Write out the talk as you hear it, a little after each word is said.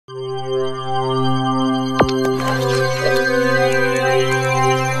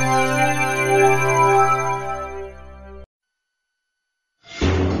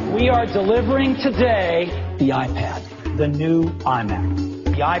delivering today the iPad, the new iMac,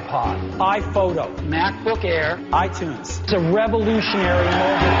 the iPod, iPhoto, MacBook Air, iTunes. It's a revolutionary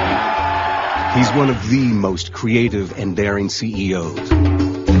moment. He's one of the most creative and daring CEOs.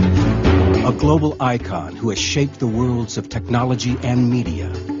 A global icon who has shaped the worlds of technology and media.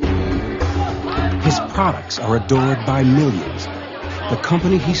 His products are adored by millions. The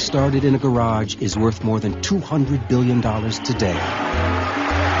company he started in a garage is worth more than $200 billion today.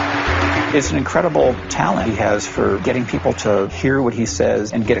 It's an incredible talent he has for getting people to hear what he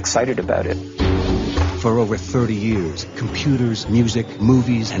says and get excited about it. For over 30 years, computers, music,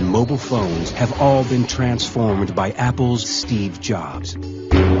 movies, and mobile phones have all been transformed by Apple's Steve Jobs.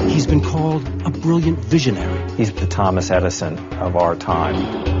 He's been called a brilliant visionary. He's the Thomas Edison of our time.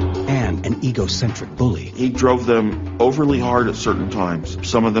 And an egocentric bully. He drove them overly hard at certain times.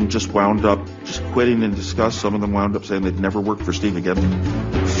 Some of them just wound up just quitting in disgust. Some of them wound up saying they'd never work for Steve again.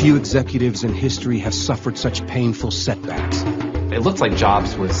 Few executives in history have suffered such painful setbacks. It looked like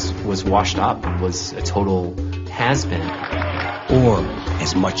Jobs was washed up, was a total has-been. Or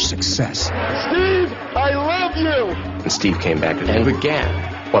as much success. Steve, I love you! And Steve came back and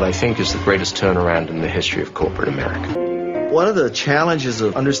began what I think is the greatest turnaround in the history of corporate America. One of the challenges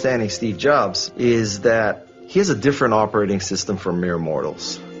of understanding Steve Jobs is that he has a different operating system from mere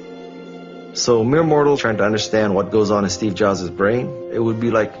mortals. So mere mortals trying to understand what goes on in Steve Jobs' brain, it would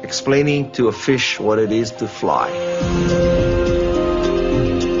be like explaining to a fish what it is to fly.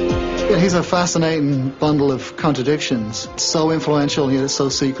 Yeah, he's a fascinating bundle of contradictions. So influential, yet so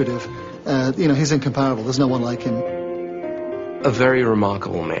secretive. He's incomparable. There's no one like him. A very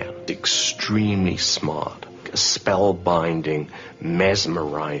remarkable man, extremely smart. A spellbinding,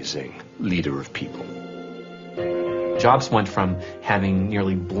 mesmerizing leader of people. Jobs went from having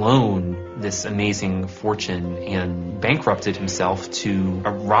nearly blown this amazing fortune and bankrupted himself to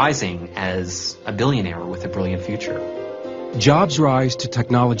rising as a billionaire with a brilliant future. Jobs' rise to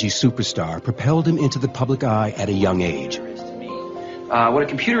technology superstar propelled him into the public eye at a young age. What a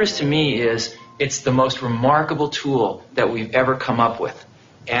computer is to me is it's the most remarkable tool that we've ever come up with.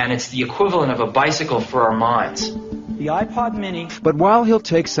 And it's the equivalent of a bicycle for our minds. The iPod Mini. But while he'll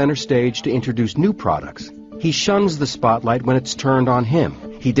take center stage to introduce new products, he shuns the spotlight when it's turned on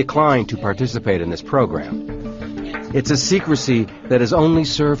him. He declined to participate in this program. It's a secrecy that has only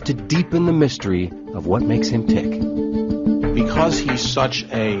served to deepen the mystery of what makes him tick. Because he's such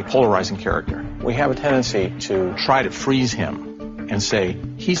a polarizing character, we have a tendency to try to freeze him and say,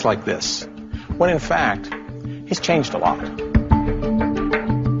 he's like this, when in fact, he's changed a lot.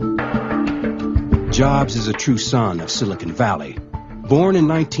 Jobs is a true son of Silicon Valley. Born in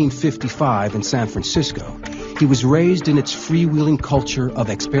 1955 in San Francisco, he was raised in its freewheeling culture of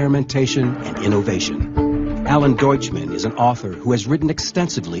experimentation and innovation. Alan Deutschman is an author who has written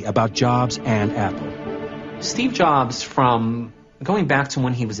extensively about Jobs and Apple. Steve Jobs, from going back to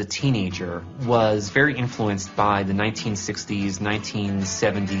when he was a teenager, was very influenced by the 1960s,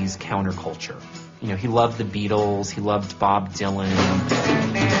 1970s counterculture. He loved the Beatles, he loved Bob Dylan.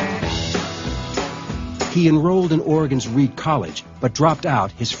 He enrolled in Oregon's Reed College, but dropped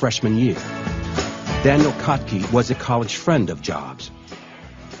out his freshman year. Daniel Kotke was a college friend of Jobs.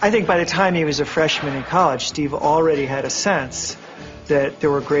 I think by the time he was a freshman in college, Steve already had a sense that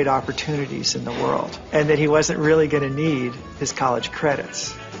there were great opportunities in the world, and that he wasn't really going to need his college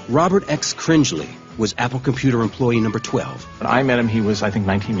credits. Robert X. Cringely was Apple Computer employee number 12. When I met him, he was, I think,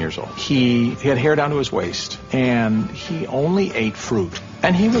 19 years old. He had hair down to his waist, and he only ate fruit.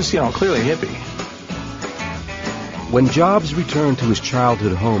 And he was, clearly a hippie. When Jobs returned to his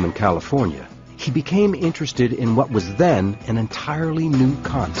childhood home in California, he became interested in what was then an entirely new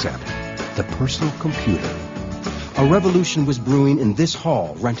concept, the personal computer. A revolution was brewing in this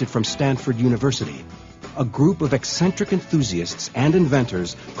hall rented from Stanford University. A group of eccentric enthusiasts and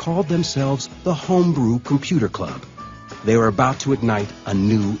inventors called themselves the Homebrew Computer Club. They were about to ignite a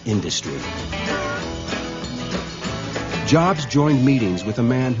new industry. Jobs joined meetings with a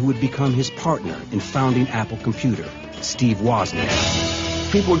man who would become his partner in founding Apple Computer, Steve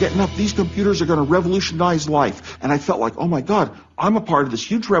Wozniak. People were getting up, these computers are going to revolutionize life. And I felt like, oh my God, I'm a part of this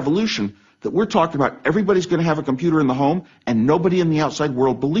huge revolution that we're talking about. Everybody's going to have a computer in the home, and nobody in the outside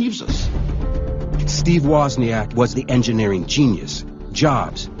world believes us. Steve Wozniak was the engineering genius,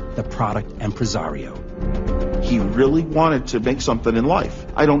 Jobs, the product impresario. He really wanted to make something in life.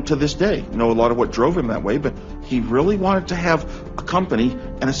 I don't to this day know a lot of what drove him that way, but he really wanted to have a company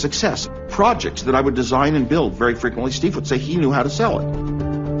and a success. Projects that I would design and build very frequently, Steve would say he knew how to sell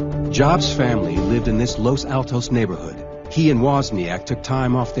it. Jobs' family lived in this Los Altos neighborhood. He and Wozniak took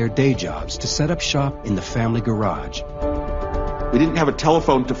time off their day jobs to set up shop in the family garage. We didn't have a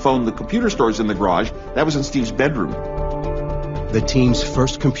telephone to phone the computer stores in the garage. That was in Steve's bedroom. The team's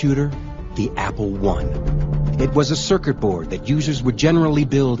first computer, the Apple I. It was a circuit board that users would generally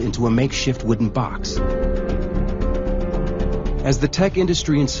build into a makeshift wooden box. As the tech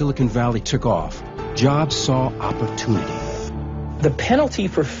industry in Silicon Valley took off, Jobs saw opportunity. The penalty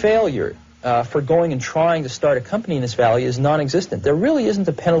for failure for going and trying to start a company in this valley is non-existent. There really isn't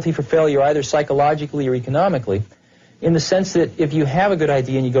a penalty for failure either psychologically or economically, in the sense that if you have a good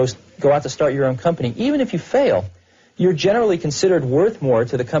idea and you go out to start your own company, even if you fail, you're generally considered worth more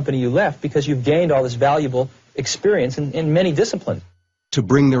to the company you left because you've gained all this valuable experience in many disciplines. To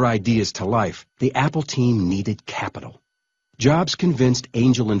bring their ideas to life, the Apple team needed capital. Jobs convinced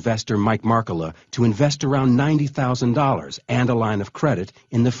angel investor Mike Markkula to invest around $90,000 and a line of credit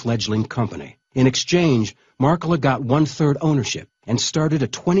in the fledgling company. In exchange, Markkula got 1/3 ownership and started a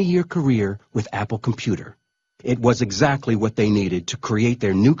 20-year career with Apple Computer. It was exactly what they needed to create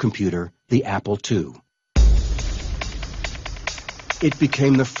their new computer, the Apple II. It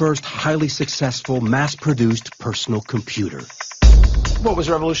became the first highly successful, mass-produced personal computer. What was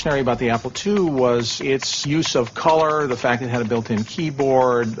revolutionary about the Apple II was its use of color, the fact it had a built-in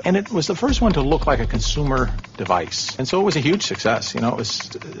keyboard, and it was the first one to look like a consumer device. And so it was a huge success. You know, it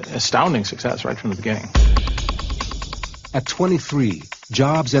was an astounding success right from the beginning. At 23,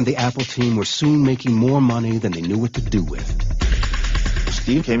 Jobs and the Apple team were soon making more money than they knew what to do with.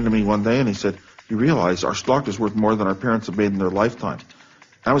 Steve came to me one day and he said, "You realize our stock is worth more than our parents have made in their lifetime."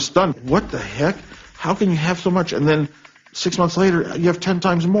 I was stunned. What the heck? How can you have so much? And then 6 months later, you have 10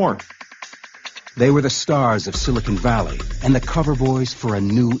 times more. They were the stars of Silicon Valley and the cover boys for a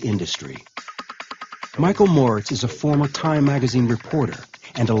new industry. Michael Moritz is a former Time magazine reporter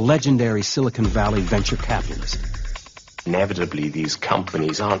and a legendary Silicon Valley venture capitalist. Inevitably, these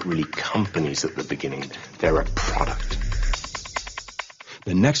companies aren't really companies at the beginning. They're a product.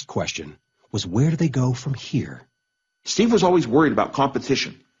 The next question was, where do they go from here? Steve was always worried about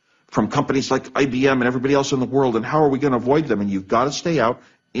competition from companies like IBM and everybody else in the world, and how are we going to avoid them? And you've got to stay out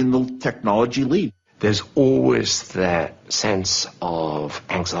in the technology lead. There's always that sense of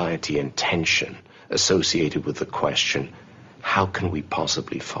anxiety and tension associated with the question, how can we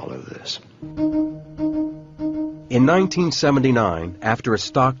possibly follow this? In 1979, after a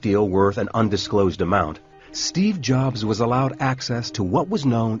stock deal worth an undisclosed amount, Steve Jobs was allowed access to what was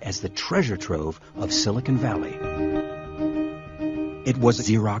known as the treasure trove of Silicon Valley. It was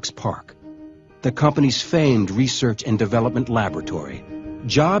Xerox PARC, the company's famed research and development laboratory.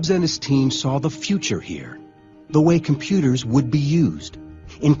 Jobs and his team saw the future here, the way computers would be used,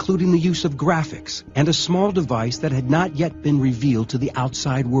 including the use of graphics and a small device that had not yet been revealed to the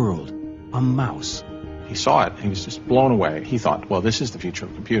outside world, a mouse. He saw it. He was just blown away. He thought, well, this is the future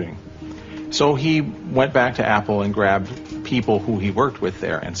of computing. So he went back to Apple and grabbed people who he worked with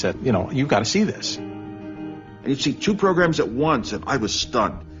there and said, you know, you've got to see this. And you'd see 2 programs at once, and I was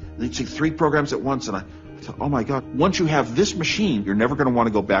stunned. And you'd see 3 programs at once, and I thought, oh my God, once you have this machine, you're never going to want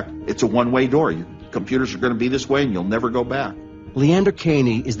to go back. It's a one-way door. Your computers are going to be this way, and you'll never go back. Leander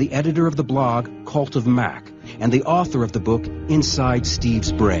Caney is the editor of the blog Cult of Mac and the author of the book Inside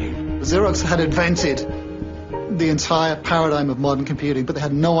Steve's Brain. Xerox had invented the entire paradigm of modern computing, but they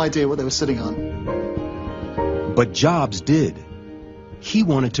had no idea what they were sitting on. But Jobs did. He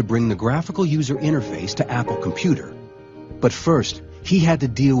wanted to bring the graphical user interface to Apple Computer. But first, he had to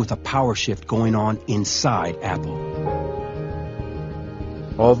deal with a power shift going on inside Apple.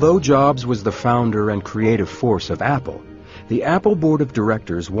 Although Jobs was the founder and creative force of Apple, the Apple board of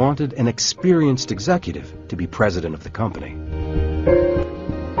directors wanted an experienced executive to be president of the company.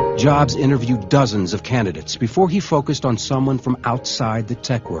 Jobs interviewed dozens of candidates before he focused on someone from outside the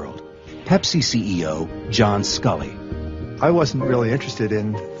tech world, Pepsi CEO John Sculley. I wasn't really interested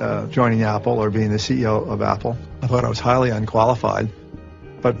in joining Apple or being the CEO of Apple. I thought I was highly unqualified.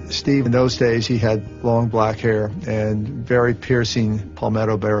 But Steve, in those days, he had long black hair and very piercing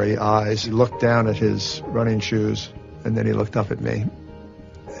palmetto berry eyes. He looked down at his running shoes, and then he looked up at me.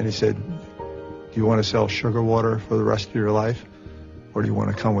 And he said, do you want to sell sugar water for the rest of your life? Or do you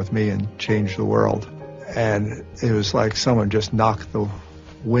want to come with me and change the world? And it was like someone just knocked the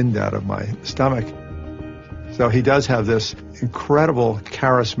wind out of my stomach. So he does have this incredible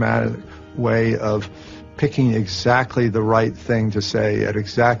charismatic way of picking exactly the right thing to say at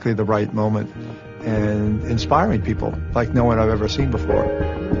exactly the right moment and inspiring people like no one I've ever seen before.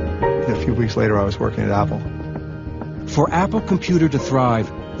 A few weeks later, I was working at Apple. For Apple Computer to thrive,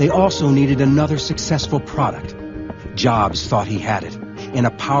 they also needed another successful product. Jobs thought he had it in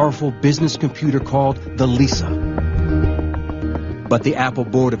a powerful business computer called the Lisa. But the Apple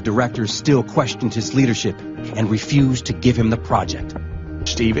board of directors still questioned his leadership and refused to give him the project.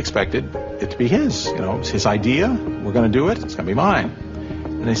 Steve expected it to be his. You know, it was his idea. We're going to do it. It's going to be mine.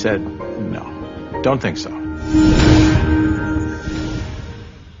 And they said, no, don't think so.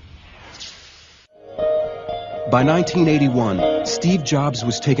 By 1981, Steve Jobs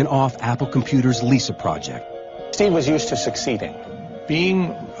was taken off Apple Computer's Lisa project. Steve was used to succeeding.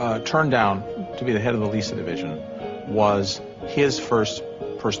 Being turned down to be the head of the Lisa division was his first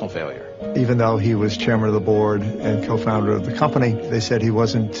personal failure. Even though he was chairman of the board and co-founder of the company, they said he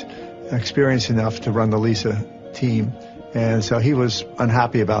wasn't experienced enough to run the Lisa team. And so he was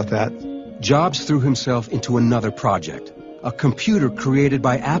unhappy about that. Jobs threw himself into another project, a computer created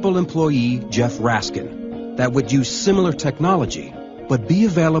by Apple employee Jeff Raskin that would use similar technology, but be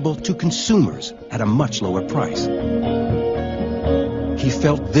available to consumers at a much lower price. He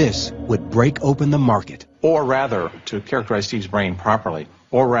felt this would break open the market. Or rather, to characterize Steve's brain properly,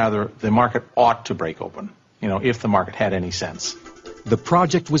 or rather, the market ought to break open, you know, if the market had any sense. The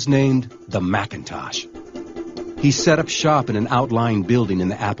project was named the Macintosh. He set up shop in an outlying building in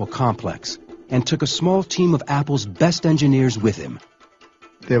the Apple complex and took a small team of Apple's best engineers with him.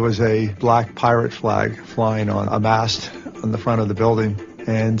 There was a black pirate flag flying on a mast on the front of the building,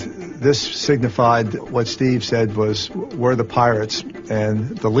 and this signified what Steve said was, we're the pirates,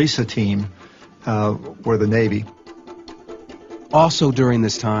 and the Lisa team were the Navy. Also during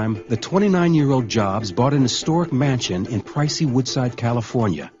this time, the 29-year-old Jobs bought an historic mansion in pricey Woodside,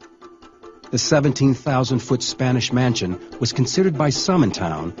 California. The 17,000-foot Spanish mansion was considered by some in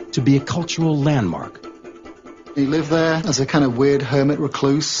town to be a cultural landmark. He lived there as a kind of weird hermit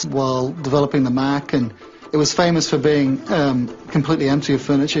recluse while developing the Mac, and it was famous for being completely empty of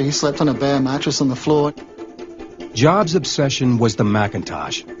furniture. He slept on a bare mattress on the floor. Jobs' obsession was the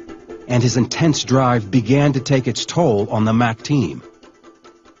Macintosh, and his intense drive began to take its toll on the Mac team.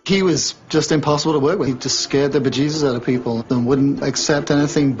 He was just impossible to work with. He just scared the bejesus out of people and wouldn't accept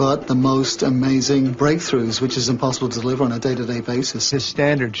anything but the most amazing breakthroughs, which is impossible to deliver on a day-to-day basis. His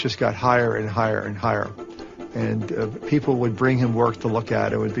standards just got higher and higher and higher. And people would bring him work to look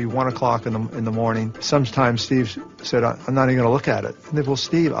at. It would be 1 o'clock in the morning. Sometimes Steve said, I'm not even going to look at it. And they, well,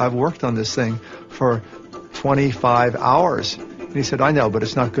 Steve, I've worked on this thing for 25 hours. And he said, I know, but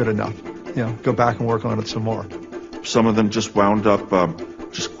it's not good enough. You know, go back and work on it some more. Some of them just wound up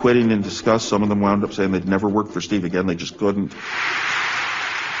just quitting in disgust. Some of them wound up saying they'd never work for Steve again. They just couldn't.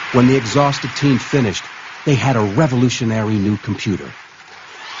 When the exhausted team finished, they had a revolutionary new computer.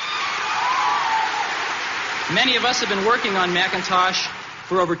 Many of us have been working on Macintosh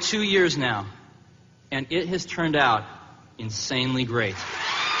for over 2 years now, and it has turned out insanely great.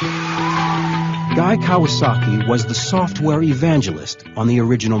 Guy Kawasaki was the software evangelist on the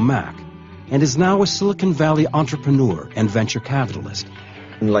original Mac and is now a Silicon Valley entrepreneur and venture capitalist.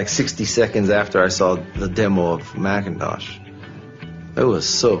 Like 60 seconds after I saw the demo of Macintosh, it was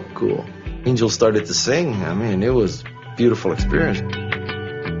so cool. Angels started to sing. I mean, it was a beautiful experience.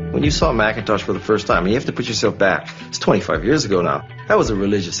 When you saw Macintosh for the first time, you have to put yourself back. It's 25 years ago now. That was a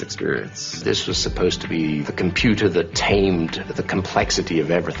religious experience. This was supposed to be the computer that tamed the complexity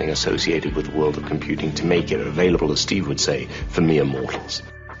of everything associated with the world of computing to make it available, as Steve would say, for mere mortals.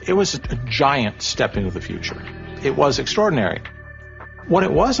 It was a giant step into the future. It was extraordinary. What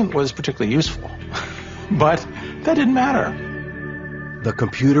it wasn't was particularly useful, but that didn't matter. The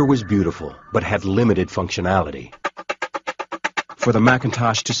computer was beautiful, but had limited functionality. For the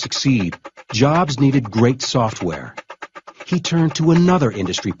Macintosh to succeed, Jobs needed great software. He turned to another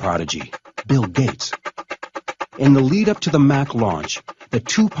industry prodigy, Bill Gates. In the lead-up to the Mac launch, the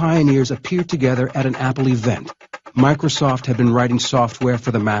two pioneers appeared together at an Apple event. Microsoft had been writing software for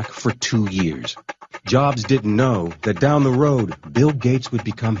the Mac for 2 years. Jobs didn't know that down the road, Bill Gates would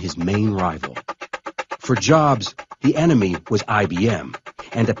become his main rival. For Jobs, the enemy was IBM,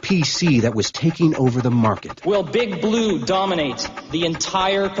 and a PC that was taking over the market. Will Big Blue dominate the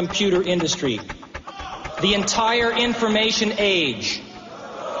entire computer industry? The entire information age?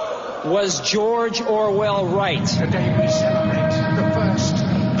 Was George Orwell right? Today we celebrate the first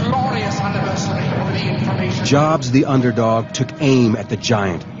glorious anniversary of the information. Jobs, the underdog, took aim at the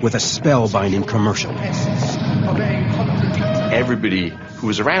giant with a spellbinding commercial. Everybody who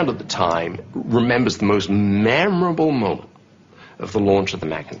was around at the time remembers the most memorable moment of the launch of the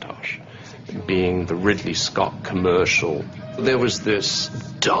Macintosh, being the Ridley Scott commercial. There was this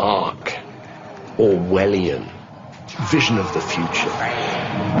dark, Orwellian vision of the future.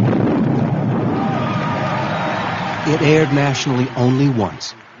 It aired nationally only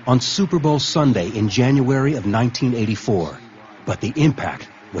once, on Super Bowl Sunday in January of 1984, but the impact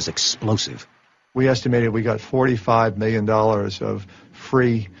was explosive. We estimated we got $45 million of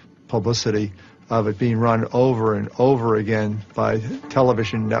free publicity of it being run over and over again by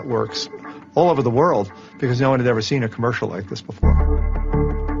television networks all over the world because no one had ever seen a commercial like this before.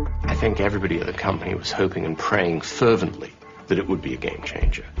 I think everybody at the company was hoping and praying fervently that it would be a game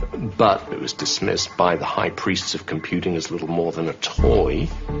changer. But it was dismissed by the high priests of computing as little more than a toy.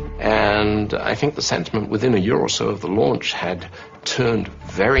 And I think the sentiment within a year or so of the launch had turned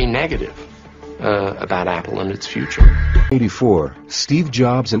very negative about Apple and its future. In 1984, Steve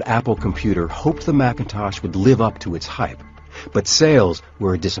Jobs and Apple Computer hoped the Macintosh would live up to its hype. But sales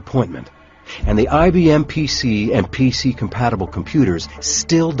were a disappointment. And the IBM PC and PC-compatible computers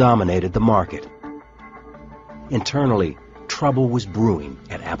still dominated the market. Internally, trouble was brewing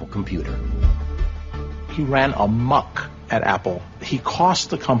at Apple Computer. He ran amok at Apple. He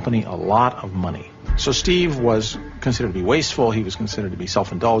cost the company a lot of money. So Steve was considered to be wasteful. He was considered to be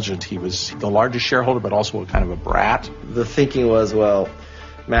self-indulgent. He was the largest shareholder, but also kind of a brat. The thinking was, well,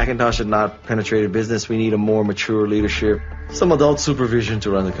 Macintosh had not penetrated business. We need a more mature leadership, some adult supervision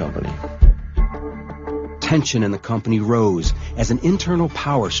to run the company. Tension in the company rose as an internal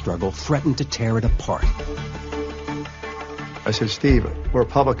power struggle threatened to tear it apart. I said, Steve, we're a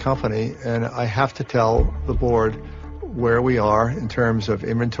public company, and I have to tell the board where we are in terms of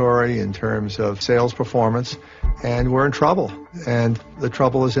inventory, in terms of sales performance, and we're in trouble. And the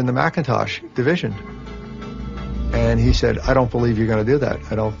trouble is in the Macintosh division. And he said, I don't believe you're going to do that.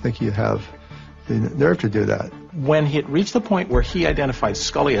 I don't think you have the nerve to do that. When he had reached the point where he identified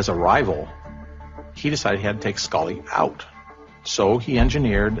Scully as a rival, he decided he had to take Scully out. So he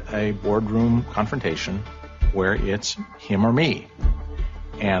engineered a boardroom confrontation where it's him or me.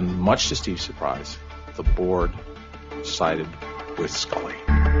 And much to Steve's surprise, the board sided with Scully.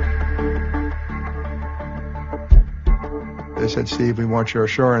 They said, Steve, we want your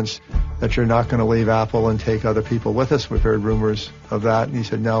assurance that you're not going to leave Apple and take other people with us. We've heard rumors of that. And he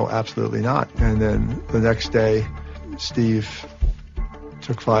said, no, absolutely not. And then the next day, Steve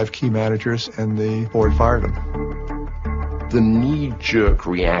took 5 key managers and the board fired him. The knee-jerk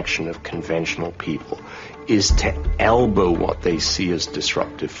reaction of conventional people is to elbow what they see as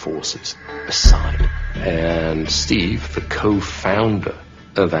disruptive forces aside. And Steve, the co-founder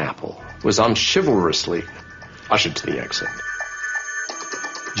of Apple, was unchivalrously ushered to the exit.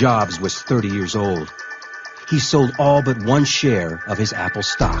 Jobs was 30 years old. He sold all but 1 share of his Apple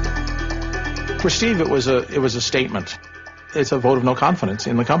stock. For Steve, it was a statement. It's a vote of no confidence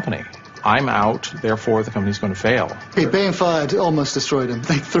in the company. I'm out, therefore the company's going to fail. Being fired almost destroyed him.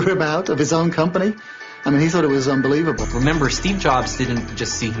 They threw him out of his own company. I mean, he thought it was unbelievable. Remember, Steve Jobs didn't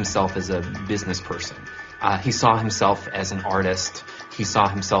just see himself as a business person. He saw himself as an artist. He saw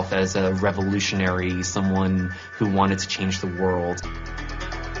himself as a revolutionary, someone who wanted to change the world.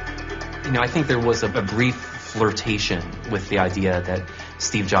 You know, I think there was a brief flirtation with the idea that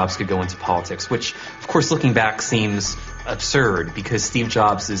Steve Jobs could go into politics, which, of course, looking back seems absurd because Steve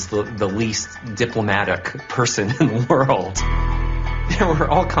Jobs is the least diplomatic person in the world. There were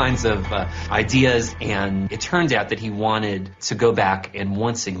all kinds of ideas, and it turned out that he wanted to go back and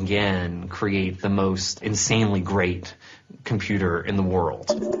once again create the most insanely great computer in the world.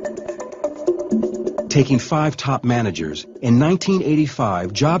 Taking 5 top managers, in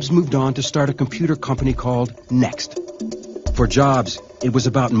 1985, Jobs moved on to start a computer company called Next. For Jobs, it was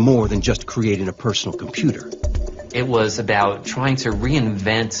about more than just creating a personal computer. It was about trying to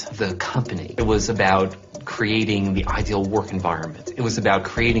reinvent the company. It was about creating the ideal work environment. It was about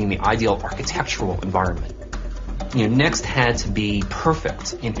creating the ideal architectural environment. You know, Next had to be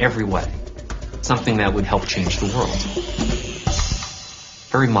perfect in every way, something that would help change the world.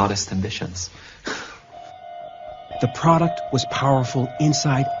 Very modest ambitions. The product was powerful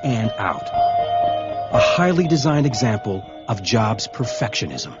inside and out. A highly designed example of Jobs'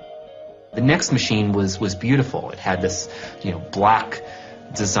 perfectionism. The Next machine was beautiful. It had this, black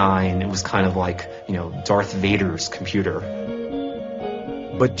design. It was kind of like, Darth Vader's computer.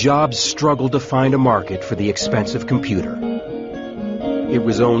 But Jobs struggled to find a market for the expensive computer. It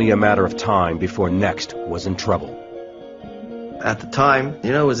was only a matter of time before Next was in trouble. At the time,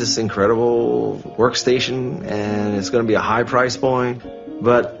 it was this incredible workstation, and it's going to be a high price point.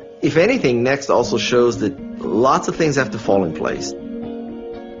 But if anything, Next also shows that lots of things have to fall in place.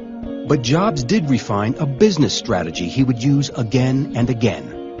 But Jobs did refine a business strategy he would use again and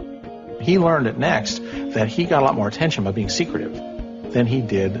again. He learned at Next that he got a lot more attention by being secretive than he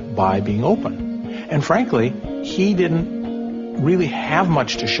did by being open. And frankly, he didn't really have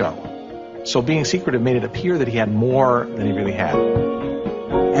much to show. So being secretive made it appear that he had more than he really had.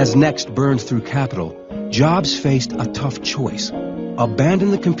 As Next burned through capital, Jobs faced a tough choice: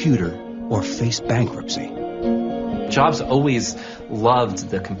 abandon the computer or face bankruptcy. Jobs always loved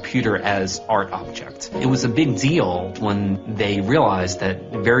the computer as art object. It was a big deal when they realized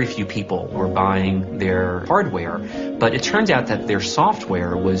that very few people were buying their hardware, but it turned out that their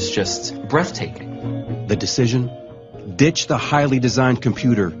software was just breathtaking. The decision? Ditch the highly designed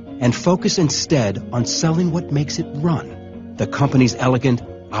computer and focus instead on selling what makes it run, the company's elegant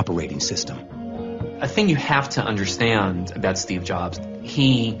operating system. A thing you have to understand about Steve Jobs,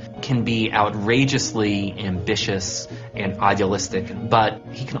 he can be outrageously ambitious and idealistic, but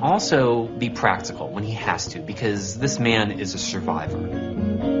he can also be practical when he has to, because this man is a survivor.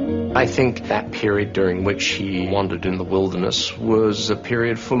 I think that period during which he wandered in the wilderness was a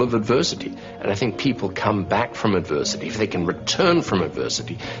period full of adversity. And I think people come back from adversity. If they can return from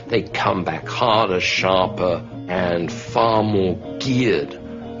adversity, they come back harder, sharper, and far more geared.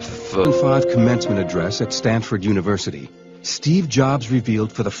 For 2005 commencement address at Stanford University, Steve Jobs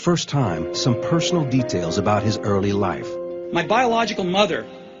revealed for the first time some personal details about his early life. My biological mother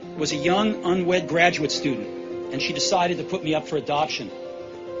was a young, unwed graduate student, and she decided to put me up for adoption.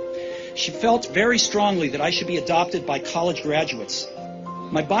 She felt very strongly that I should be adopted by college graduates.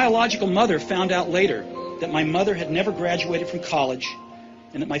 My biological mother found out later that my mother had never graduated from college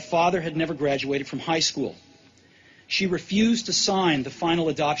and that my father had never graduated from high school. She refused to sign the final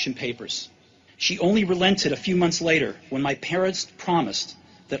adoption papers. She only relented a few months later when my parents promised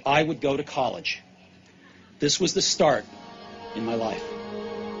that I would go to college. This was the start in my life.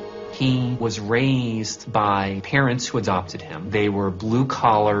 He was raised by parents who adopted him. They were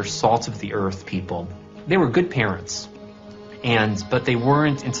blue-collar, salt-of-the-earth people. They were good parents, but they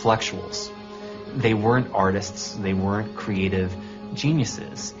weren't intellectuals. They weren't artists. They weren't creative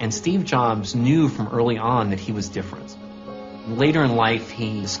geniuses. And Steve Jobs knew from early on that he was different. Later in life,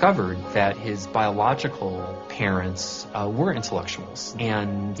 he discovered that his biological parents were intellectuals.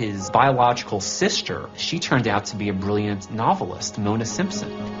 And his biological sister, she turned out to be a brilliant novelist, Mona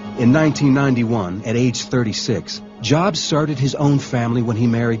Simpson. In 1991, at age 36, Jobs started his own family when he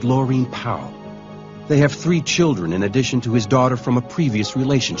married Laureen Powell. They have 3 children in addition to his daughter from a previous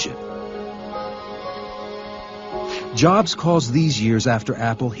relationship. Jobs calls these years after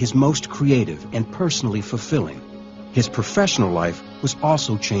Apple his most creative and personally fulfilling. His professional life was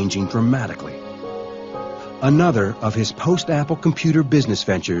also changing dramatically. Another of his post-Apple computer business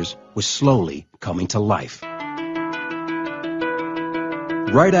ventures was slowly coming to life.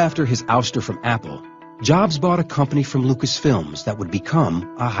 Right after his ouster from Apple, Jobs bought a company from Lucasfilms that would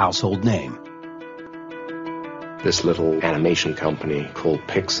become a household name. this little animation company called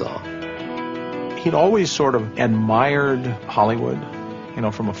Pixar. He'd always sort of admired Hollywood, you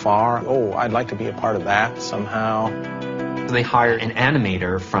know, from afar. Oh, I'd like to be a part of that somehow. They hired an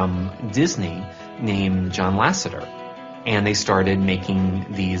animator from Disney named John Lasseter, and they started making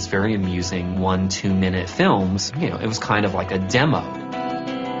these very amusing 1-2 minute films. You know, it was kind of like a demo.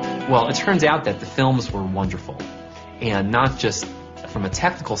 Well, it turns out that the films were wonderful, and not just from a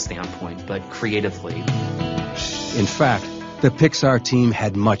technical standpoint, but creatively. In fact, the Pixar team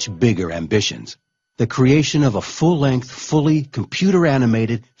had much bigger ambitions. The creation of a full-length, fully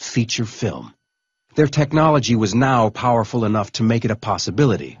computer-animated feature film. Their technology was now powerful enough to make it a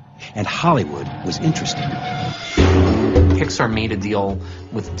possibility, and Hollywood was interested. Pixar made a deal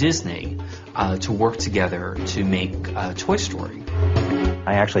with Disney to work together to make Toy Story.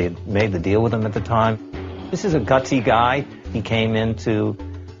 I actually had made the deal with him at the time. This is a gutsy guy. He came into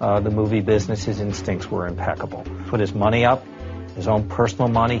the movie business. His instincts were impeccable. Put his money up, his own personal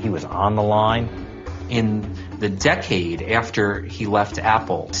money. He was on the line. In the decade after he left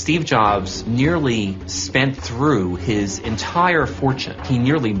Apple, Steve Jobs nearly spent through his entire fortune. He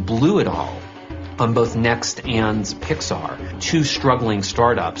nearly blew it all on both Next and Pixar, two struggling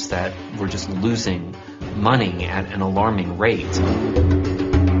startups that were just losing money at an alarming rate.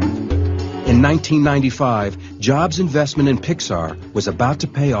 In 1995, Jobs' investment in Pixar was about to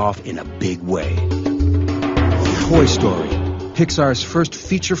pay off in a big way. Toy Story, Pixar's first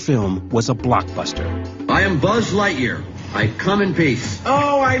feature film, was a blockbuster. I am Buzz Lightyear. I come in peace.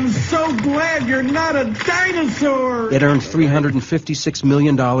 Oh, I'm so glad you're not a dinosaur! It earned $356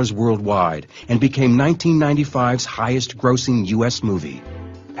 million worldwide and became 1995's highest-grossing U.S. movie.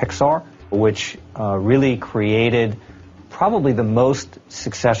 Pixar, which really created probably the most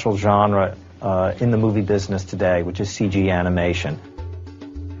successful genre in the movie business today, which is CG animation.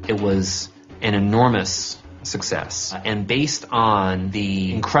 It was an enormous success, and based on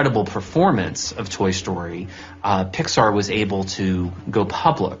the incredible performance of Toy Story, Pixar was able to go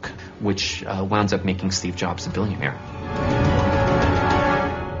public, which wound up making Steve Jobs a billionaire.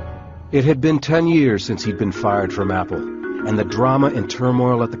 It had been 10 years since he'd been fired from Apple, and the drama and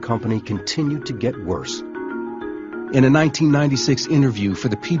turmoil at the company continued to get worse. In a 1996 interview for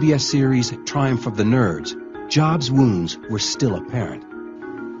the PBS series Triumph of the Nerds, Jobs' wounds were still apparent.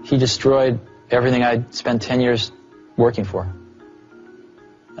 He destroyed everything I'd spent 10 years working for,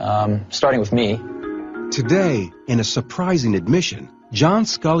 starting with me. Today, in a surprising admission, John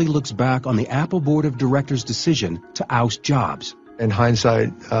Sculley looks back on the Apple Board of Directors' decision to oust Jobs. In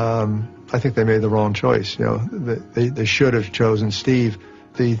hindsight, I think they made the wrong choice. You know, they should have chosen Steve.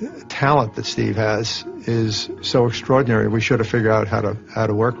 The talent that Steve has is so extraordinary. We should have figured out how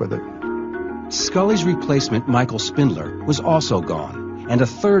to work with it. Scully's replacement, Michael Spindler, was also gone, and a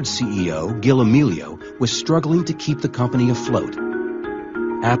third CEO, Gil Amelio, was struggling to keep the company afloat.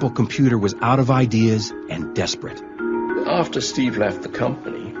 Apple Computer was out of ideas and desperate. After Steve left the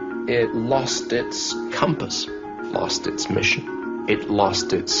company, it lost its compass, lost its mission. It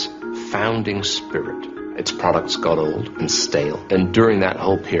lost its founding spirit. Its products got old and stale. And during that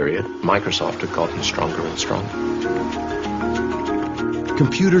whole period, Microsoft had gotten stronger and stronger.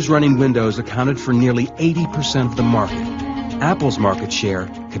 Computers running Windows accounted for nearly 80% of the market. Apple's market share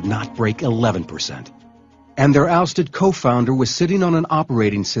could not break 11%. And their ousted co-founder was sitting on an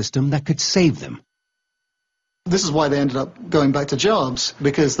operating system that could save them. This is why they ended up going back to Jobs,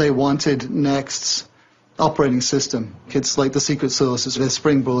 because they wanted Next's operating system. It's like the secret sauce, it's their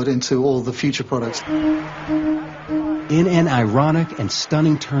springboard into all the future products. In an ironic and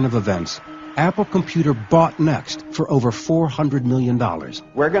stunning turn of events, Apple Computer bought Next for over $400 million.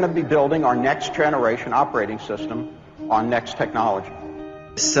 We're going to be building our next generation operating system on Next technology.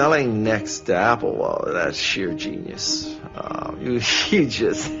 Selling Next to Apple, well, that's sheer genius. You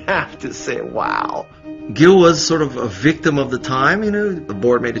just have to say, wow. Gil was sort of a victim of the time, you know. The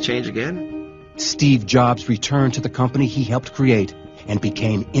board made a change again. Steve Jobs returned to the company he helped create and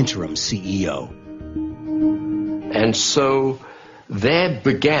became interim CEO. And so there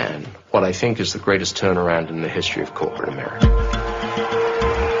began what I think is the greatest turnaround in the history of corporate America.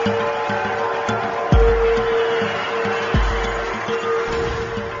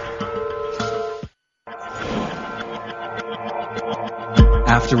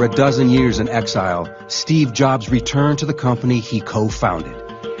 After a dozen years in exile, Steve Jobs returned to the company he co-founded.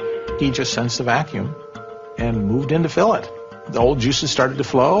 He just sensed the vacuum and moved in to fill it. The old juices started to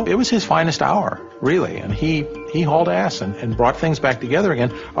flow. It was his finest hour, really, and he hauled ass and brought things back together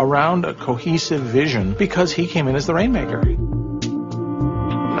again around a cohesive vision because he came in as the rainmaker.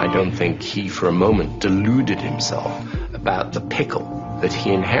 I don't think he for a moment deluded himself about the pickle that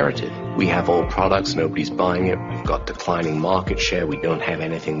he inherited. We have old products, nobody's buying it, we've got declining market share, we don't have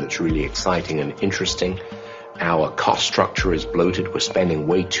anything that's really exciting and interesting. Our cost structure is bloated, we're spending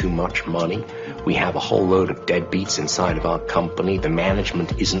way too much money. We have a whole load of deadbeats inside of our company. The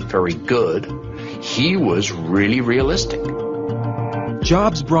management isn't very good. He was really realistic.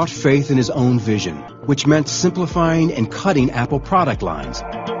 Jobs brought faith in his own vision, which meant simplifying and cutting Apple product lines.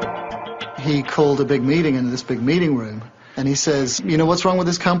 He called a big meeting in this big meeting room, and he says, you know what's wrong with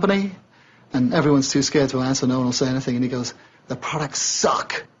this company? And everyone's too scared to answer, no one will say anything, and he goes, the products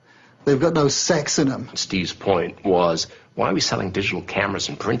suck. They've got no sex in them. Steve's point was, why are we selling digital cameras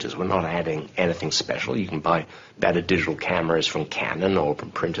and printers? We're not adding anything special. You can buy better digital cameras from Canon or from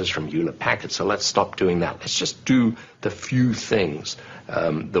printers from Hewlett-Packard, so let's stop doing that. Let's just do the few things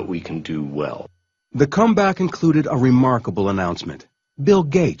that we can do well. The comeback included a remarkable announcement. Bill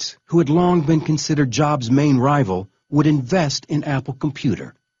Gates, who had long been considered Jobs' main rival, would invest in Apple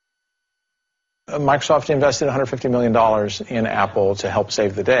Computer. Microsoft invested $150 million in Apple to help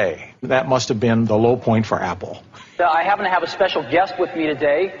save the day. That must have been the low point for Apple. I happen to have a special guest with me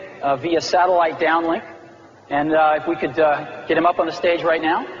today via satellite downlink. And if we could get him up on the stage right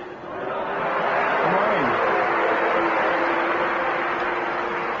now.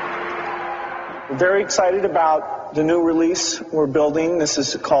 We're very excited about the new release we're building. This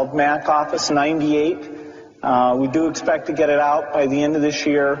is called Mac Office 98. We do expect to get it out by the end of this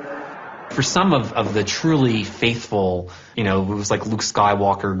year. For some of the truly faithful, you know, it was like Luke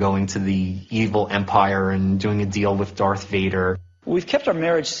Skywalker going to the evil empire and doing a deal with Darth Vader. We've kept our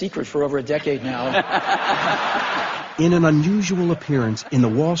marriage secret for over a decade now. In an unusual appearance in the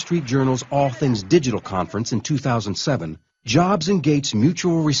Wall Street Journal's All Things Digital conference in 2007, Jobs and Gates'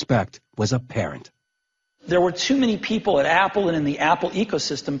 mutual respect was apparent. There were too many people at Apple and in the Apple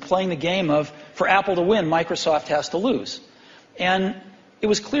ecosystem playing the game of, for Apple to win, Microsoft has to lose. And it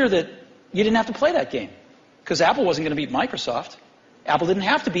was clear that you didn't have to play that game, because Apple wasn't going to beat Microsoft. Apple didn't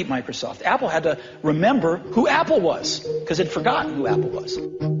have to beat Microsoft. Apple had to remember who Apple was, because it had forgotten who Apple was.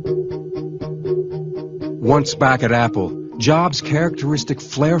 Once back at Apple, Jobs' characteristic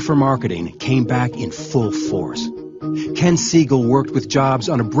flair for marketing came back in full force. Ken Schieble worked with Jobs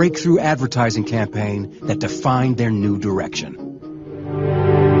on a breakthrough advertising campaign that defined their new direction.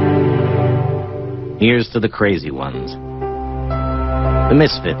 Here's to the crazy ones, the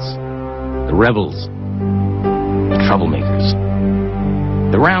misfits, the rebels, the troublemakers,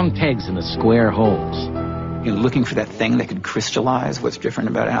 the round pegs in the square holes. You're looking for that thing that could crystallize what's different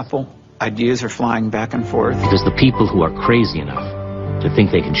about Apple. Ideas are flying back and forth. Because the people who are crazy enough to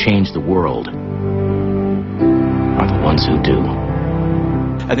think they can change the world are the ones who do.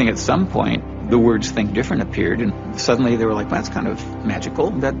 I think at some point, the words "think different" appeared, and suddenly they were like, well, that's kind of magical.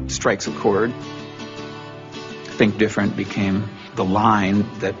 That strikes a chord. Think different became the line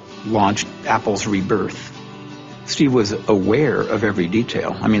that launched Apple's rebirth. Steve was aware of every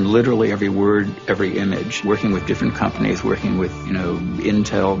detail. I mean, literally every word, every image, working with different companies, working with,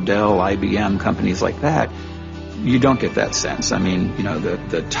 Intel, Dell, IBM, companies like that. You don't get that sense. I mean,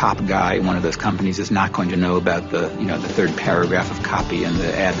 the top guy in one of those companies is not going to know about the third paragraph of copy in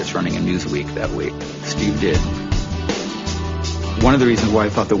the ad that's running in Newsweek that week. Steve did. One of the reasons why I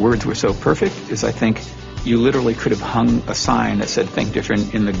thought the words were so perfect is I think you literally could have hung a sign that said "Think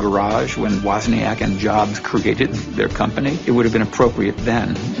Different" in the garage when Wozniak and Jobs created their company. It would have been appropriate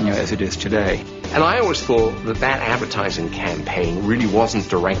then, as it is today. And I always thought that advertising campaign really wasn't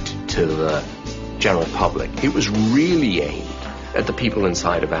directed to the general public. It was really aimed at the people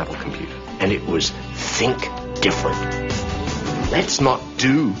inside of Apple Computer. And it was think different. Let's not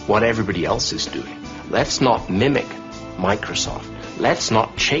do what everybody else is doing. Let's not mimic Microsoft. Let's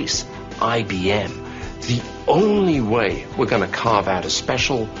not chase IBM. The only way we're going to carve out a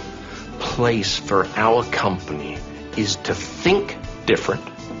special place for our company is to think different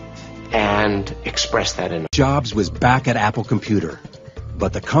and express that in. Jobs was back at Apple Computer,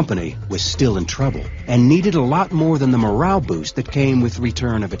 but the company was still in trouble and needed a lot more than the morale boost that came with the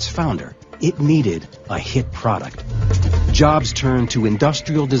return of its founder. It needed a hit product. Jobs turned to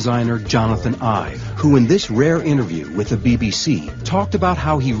industrial designer Jonathan Ive, who in this rare interview with the BBC talked about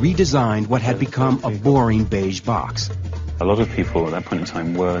how he redesigned what had become a boring beige box. A lot of people at that point in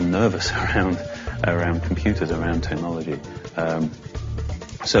time were nervous around computers, around technology.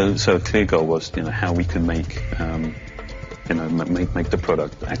 So a clear goal was, how we could make the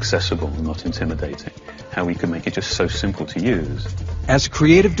product accessible and not intimidating. How we could make it just so simple to use. As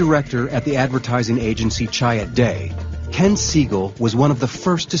creative director at the advertising agency Chiat Day, Ken Schieble was one of the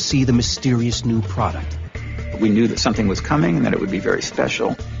first to see the mysterious new product. We knew that something was coming and that it would be very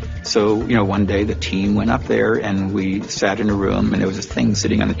special. So, one day the team went up there and we sat in a room and there was this thing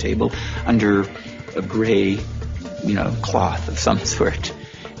sitting on the table under a gray, cloth of some sort.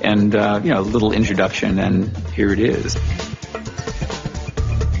 And, a little introduction, and here it is.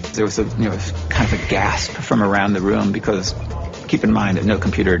 There was kind of a gasp from around the room because keep in mind that no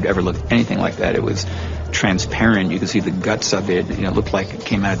computer had ever looked anything like that. It was transparent. You could see the guts of it. It looked like it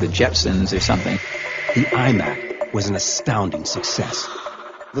came out of the Jetsons or something. The iMac was an astounding success.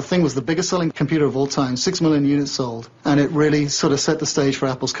 The thing was the biggest selling computer of all time, 6 million units sold, and it really sort of set the stage for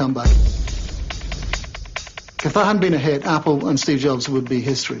Apple's comeback. If that hadn't been a hit, Apple and Steve Jobs would be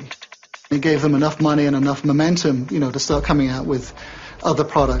history. It gave them enough money and enough momentum, to start coming out with other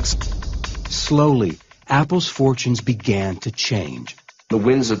products. Slowly, Apple's fortunes began to change. The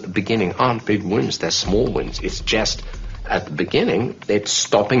wins at the beginning aren't big wins, they're small wins. It's just, at the beginning, it's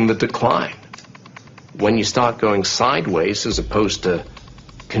stopping the decline. When you start going sideways as opposed to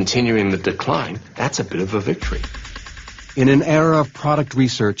continuing the decline, that's a bit of a victory. In an era of product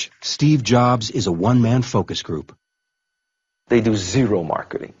research, Steve Jobs is a one-man focus group. They do zero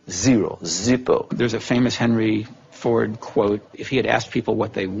marketing. Zero. Zippo. There's a famous Henry Ford quote, if he had asked people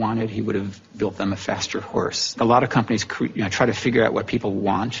what they wanted, he would have built them a faster horse. A lot of companies try to figure out what people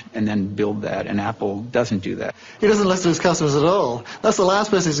want and then build that, and Apple doesn't do that. He doesn't listen to his customers at all. That's the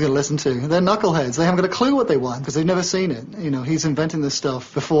last person he's going to listen to. They're knuckleheads. They haven't got a clue what they want because they've never seen it. He's inventing this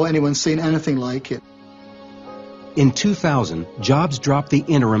stuff before anyone's seen anything like it. In 2000, Jobs dropped the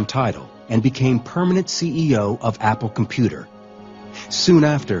interim title and became permanent CEO of Apple Computer. Soon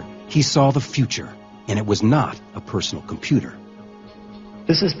after, he saw the future, and it was not a personal computer.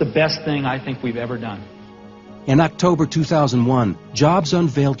 This is the best thing I think we've ever done. In October 2001, Jobs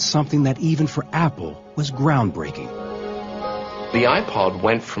unveiled something that even for Apple was groundbreaking. The iPod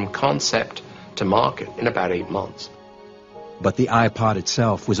went from concept to market in about 8 months. But the iPod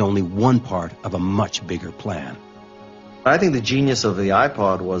itself was only one part of a much bigger plan. I think the genius of the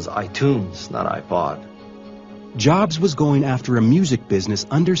iPod was iTunes, not iPod. Jobs was going after a music business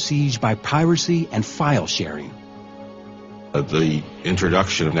under siege by piracy and file sharing. The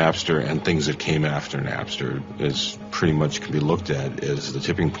introduction of Napster and things that came after Napster is pretty much can be looked at as the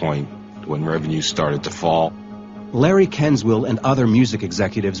tipping point when revenues started to fall. Larry Kenswell and other music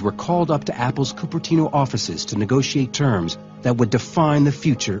executives were called up to Apple's Cupertino offices to negotiate terms that would define the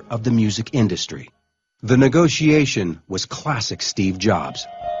future of the music industry. The negotiation was classic Steve Jobs.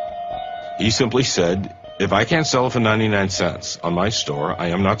 He simply said, if I can't sell it for 99 cents on my store, I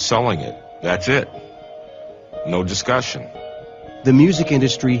am not selling it. That's it. No discussion. The music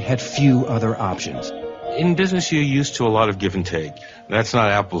industry had few other options. In business, you're used to a lot of give and take. That's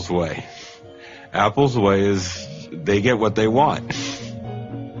not Apple's way. Apple's way is they get what they want.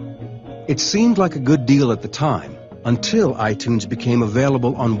 It seemed like a good deal at the time, until iTunes became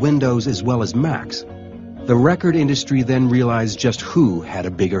available on Windows as well as Macs. The record industry then realized just who had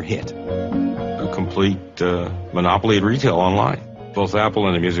a bigger hit. A complete monopoly at retail online. Both Apple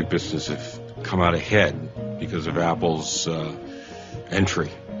and the music business have come out ahead because of Apple's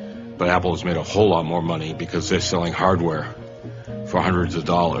entry. But Apple has made a whole lot more money because they're selling hardware for hundreds of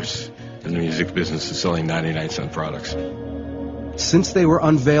dollars, and the music business is selling 99-cent products. Since they were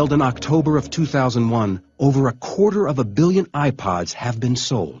unveiled in October of 2001, over 250 million iPods have been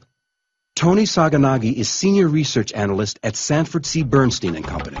sold. Tony Saganagi is Senior Research Analyst at Sanford C. Bernstein &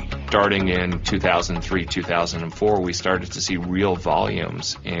 Company. Starting in 2003, 2004, we started to see real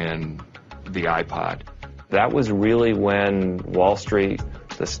volumes in the iPod. That was really when Wall Street,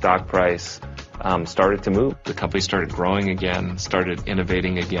 the stock price, started to move. The company started growing again, started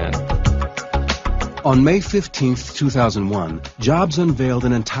innovating again. On May 15, 2001, Jobs unveiled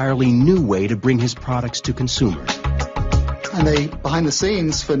an entirely new way to bring his products to consumers. And they, behind the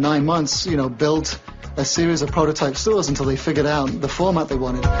scenes, for 9 months, built a series of prototype stores until they figured out the format they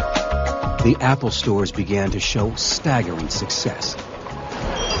wanted. The Apple stores began to show staggering success.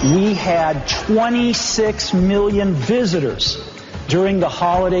 We had 26 million visitors during the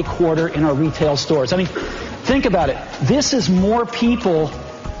holiday quarter in our retail stores. I mean, think about it. This is more people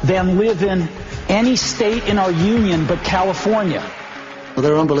than live in any state in our union but California. Well,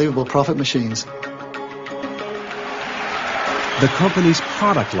 they're unbelievable profit machines. The company's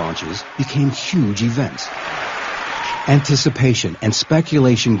product launches became huge events. Anticipation and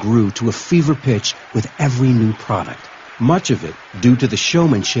speculation grew to a fever pitch with every new product, much of it due to the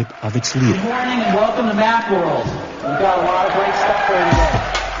showmanship of its leader. Good morning and welcome to Macworld. We've got a lot of great stuff for you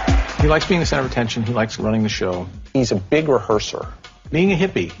today. He likes being the center of attention. He likes running the show. He's a big rehearser. Being a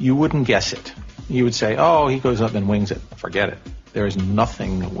hippie, you wouldn't guess it. You would say, oh, he goes up and wings it. Forget it. There is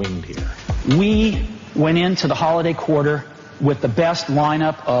nothing winged here. We went into the holiday quarter with the best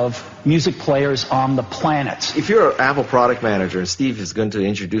lineup of music players on the planet. If you're an Apple product manager and Steve is going to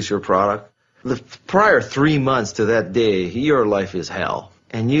introduce your product, the prior 3 months to that day, your life is hell.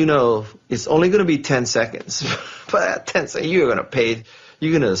 And it's only going to be 10 seconds. But at 10 seconds, you're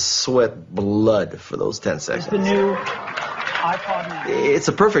going to sweat blood for those 10 seconds. It's the new iPod. It's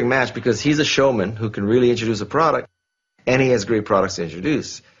a perfect match because he's a showman who can really introduce a product, and he has great products to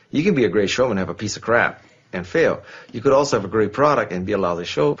introduce. You can be a great showman and have a piece of crap and fail. You could also have a great product and be a lousy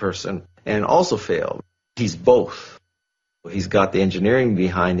show person and also fail. He's both. He's got the engineering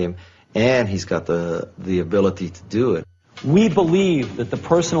behind him, and he's got the ability to do it. We believe that the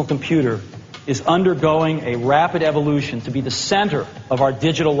personal computer is undergoing a rapid evolution to be the center of our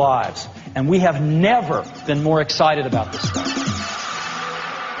digital lives, and we have never been more excited about this stuff.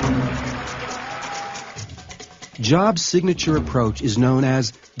 Jobs' signature approach is known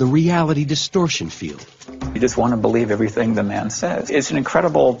as the reality distortion field. You just want to believe everything the man says. It's an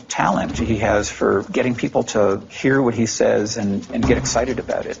incredible talent he has for getting people to hear what he says and get excited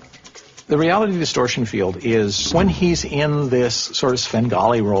about it. The reality distortion field is when he's in this sort of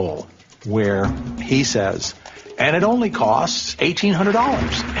Svengali role where he says, and it only costs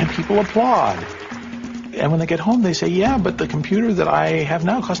 $1,800, and people applaud. And when they get home, they say, yeah, but the computer that I have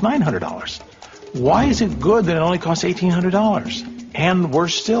now costs $900. Why is it good that it only costs $1,800? And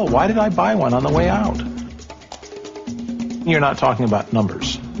worse still, why did I buy one on the way out? You're not talking about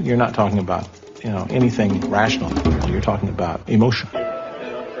numbers. You're not talking about, anything rational. You're talking about emotion.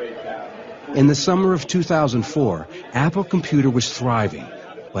 In the summer of 2004, Apple Computer was thriving,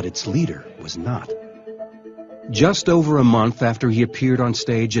 but its leader was not. Just over a month after he appeared on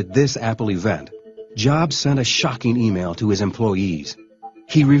stage at this Apple event, Jobs sent a shocking email to his employees.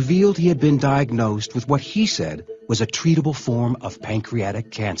 He revealed he had been diagnosed with what he said was a treatable form of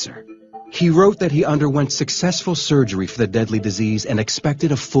pancreatic cancer. He wrote that he underwent successful surgery for the deadly disease and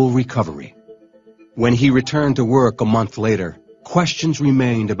expected a full recovery. When he returned to work a month later, questions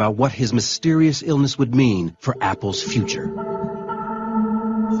remained about what his mysterious illness would mean for Apple's future.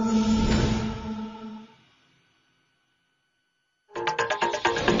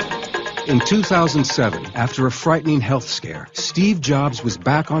 In 2007, after a frightening health scare, Steve Jobs was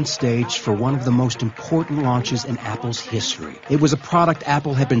back on stage for one of the most important launches in Apple's history. It was a product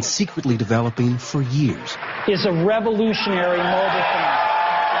Apple had been secretly developing for years. Is a revolutionary mobile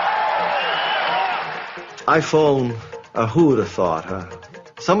phone. iPhone, who would have thought, huh?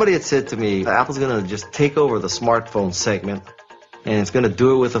 Somebody had said to me, Apple's going to just take over the smartphone segment, and it's going to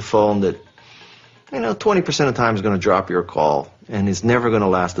do it with a phone that, 20% of the time is going to drop your call, and it's never going to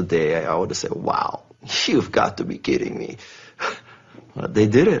last a day. I would have said, wow, you've got to be kidding me. But they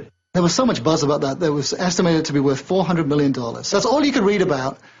did it. There was so much buzz about that. That was estimated to be worth $400 million. That's all you could read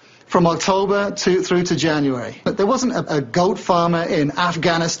about from October through to January. But there wasn't a goat farmer in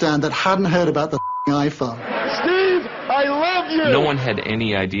Afghanistan that hadn't heard about the iPhone. Steve, I love you! No one had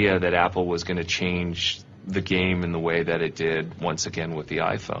any idea that Apple was going to change the game in the way that it did once again with the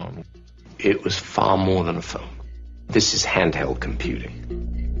iPhone. It was far more than a phone. This is handheld computing.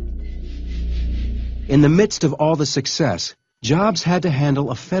 In the midst of all the success, Jobs had to handle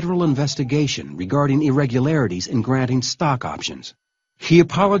a federal investigation regarding irregularities in granting stock options. He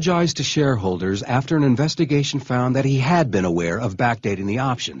apologized to shareholders after an investigation found that he had been aware of backdating the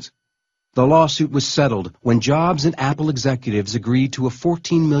options. The lawsuit was settled when Jobs and Apple executives agreed to a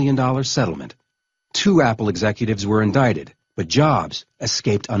 $14 million settlement. 2 Apple executives were indicted, but Jobs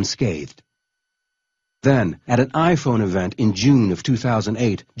escaped unscathed. Then, at an iPhone event in June of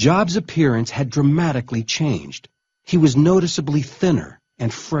 2008, Jobs' appearance had dramatically changed. He was noticeably thinner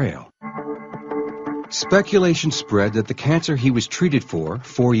and frail. Speculation spread that the cancer he was treated for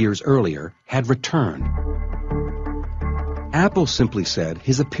 4 years earlier had returned. Apple simply said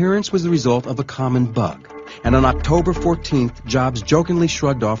his appearance was the result of a common bug, and on October 14th, Jobs jokingly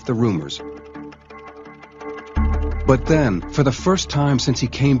shrugged off the rumors. But then, for the first time since he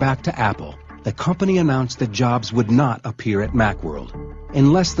came back to Apple, the company announced that Jobs would not appear at Macworld.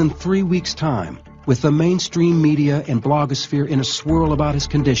 In less than 3 weeks' time, with the mainstream media and blogosphere in a swirl about his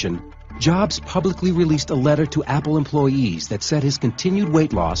condition, Jobs publicly released a letter to Apple employees that said his continued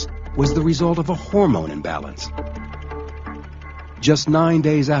weight loss was the result of a hormone imbalance. Just 9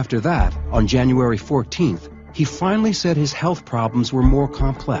 days after that, on January 14th, he finally said his health problems were more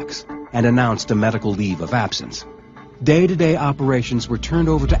complex and announced a medical leave of absence. Day-to-day operations were turned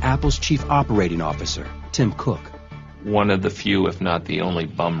over to Apple's chief operating officer, Tim Cook. One of the few, if not the only,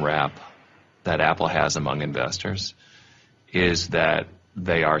 bum rap that Apple has among investors is that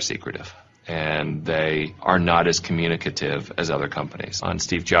they are secretive and they are not as communicative as other companies. On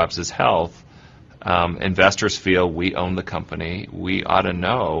Steve Jobs' health, investors feel we own the company. We ought to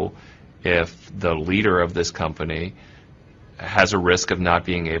know if the leader of this company has a risk of not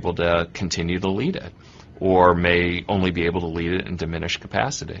being able to continue to lead it, or may only be able to lead it in diminished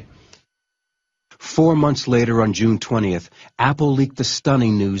capacity. 4 months later, on June 20th, Apple leaked the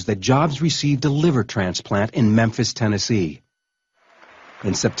stunning news that Jobs received a liver transplant in Memphis, Tennessee.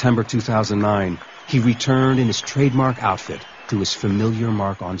 In September 2009, he returned in his trademark outfit to his familiar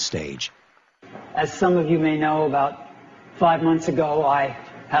mark on stage. As some of you may know, about 5 months ago, I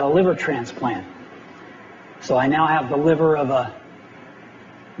had a liver transplant. So I now have the liver of a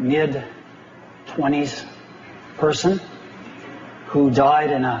mid-20s person who died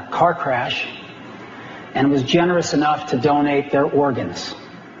in a car crash and was generous enough to donate their organs.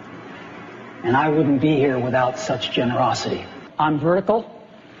 And I wouldn't be here without such generosity. I'm vertical.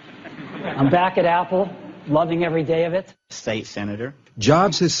 I'm back at Apple, loving every day of it. State senator.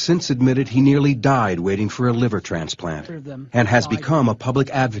 Jobs has since admitted he nearly died waiting for a liver transplant and has become a public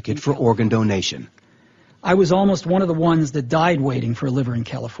advocate for organ donation. I was almost one of the ones that died waiting for a liver in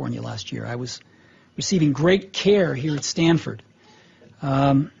California last year. I was receiving great care here at Stanford.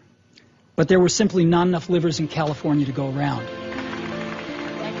 But there were simply not enough livers in California to go around.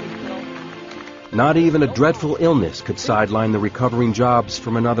 Not even a dreadful illness could sideline the recovering Jobs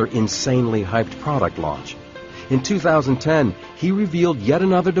from another insanely hyped product launch. In 2010, he revealed yet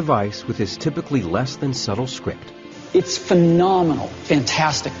another device with his typically less than subtle script. It's phenomenal,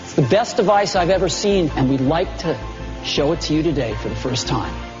 fantastic. It's the best device I've ever seen, and we'd like to show it to you today for the first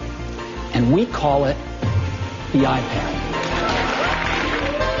time. And we call it the iPad.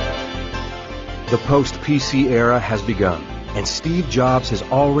 The post-PC era has begun, and Steve Jobs has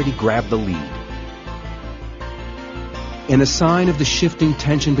already grabbed the lead. In a sign of the shifting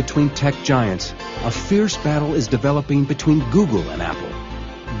tension between tech giants, a fierce battle is developing between Google and Apple.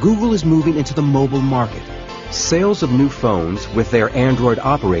 Google is moving into the mobile market. Sales of new phones with their Android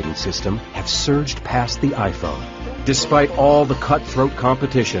operating system have surged past the iPhone. Despite all the cutthroat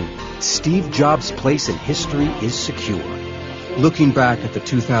competition, Steve Jobs' place in history is secure. Looking back at the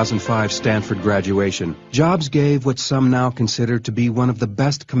 2005 Stanford graduation, Jobs gave what some now consider to be one of the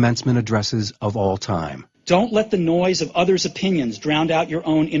best commencement addresses of all time. Don't let the noise of others' opinions drown out your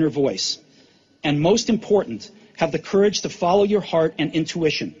own inner voice. And most important, have the courage to follow your heart and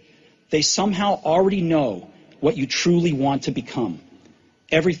intuition. They somehow already know what you truly want to become.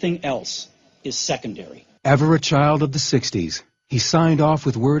 Everything else is secondary. Ever a child of the 60s, he signed off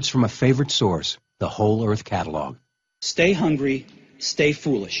with words from a favorite source, the Whole Earth Catalog. Stay hungry, stay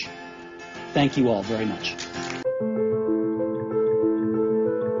foolish. Thank you all very much.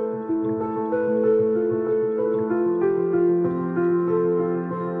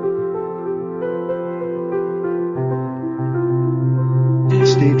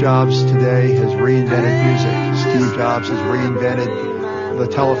 Steve Jobs today has reinvented music. Steve Jobs has reinvented the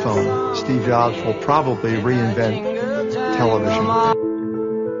telephone. Steve Jobs will probably reinvent television.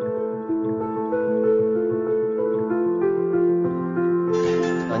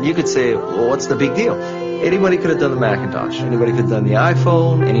 And you could say, well, what's the big deal? Anybody could have done the Macintosh. Anybody could have done the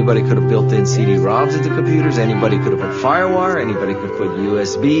iPhone. Anybody could have built in CD-ROMs into computers. Anybody could have put FireWire. Anybody could put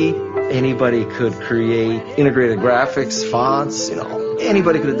USB. Anybody could create integrated graphics, fonts,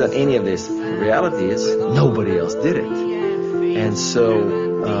 Anybody could have done any of this. The reality is, nobody else did it. And so,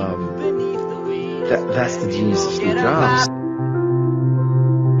 that's the genius of Steve Jobs.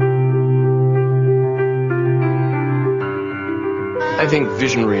 I think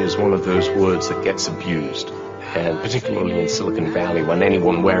visionary is one of those words that gets abused, and particularly in Silicon Valley, when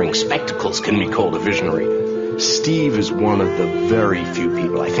anyone wearing spectacles can be called a visionary. Steve is one of the very few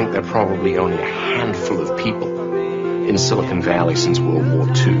people, I think there are probably only a handful of people in Silicon Valley since World War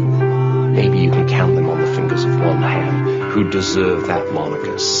II, maybe you can count them on the fingers of one hand, who deserve that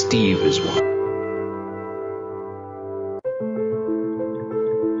moniker. Steve is one.